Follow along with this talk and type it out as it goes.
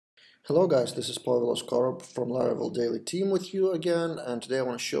Hello guys, this is Pavel Oskorov from Laravel Daily Team with you again, and today I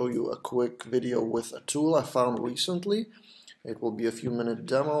want to show you a quick video with a tool I found recently. It will be a few-minute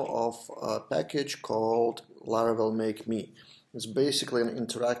demo of a package called Laravel Make Me. It's basically an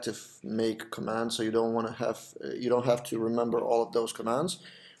interactive make command, so you don't have to remember all of those commands,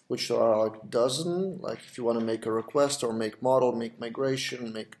 which are like a dozen. Like if you want to make a request or make model, make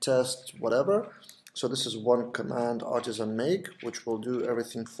migration, make test, whatever. So this is one command, artisan make, which will do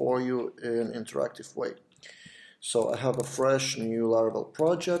everything for you in an interactive way. So I have a fresh new Laravel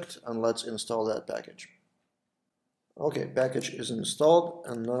project, and let's install that package. Okay, package is installed,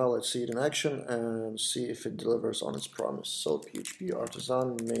 and now let's see it in action and see if it delivers on its promise. So PHP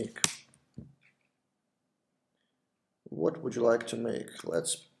artisan make. What would you like to make?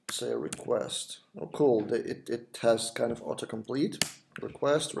 Let's say a request. Oh cool, it has kind of autocomplete.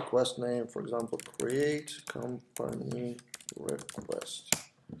 Request name, for example, create company request.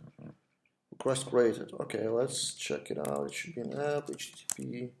 Request created. Okay, let's check it out. It should be an app,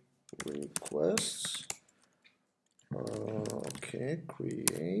 HTTP requests. Okay,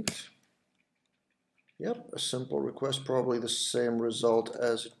 create. Yep, a simple request, probably the same result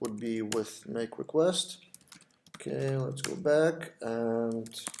as it would be with make request. Okay, let's go back and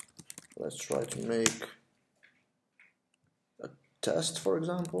let's try to make a test, for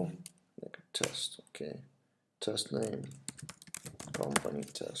example. Make a test, okay. Test name, company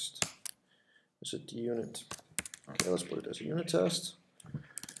test. Is it unit? Okay, let's put it as a unit test.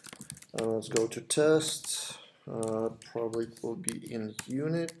 Let's go to test. Probably it will be in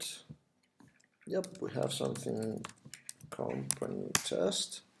unit. Yep, we have something, company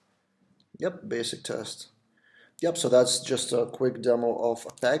test. Yep, basic test. Yep, so that's just a quick demo of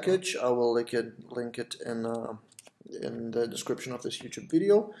a package. I will link it in the description of this YouTube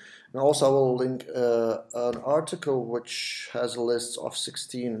video. And also I will link an article which has lists of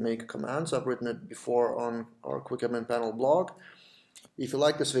 16 make commands. I've written it before on our Quick Admin Panel blog. If you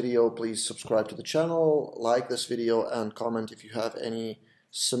like this video, please subscribe to the channel, like this video, and comment if you have any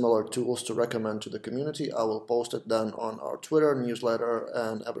similar tools to recommend to the community. I will post it then on our Twitter, newsletter,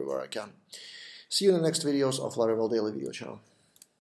 and everywhere I can. See you in the next videos of Laravel Daily Video channel.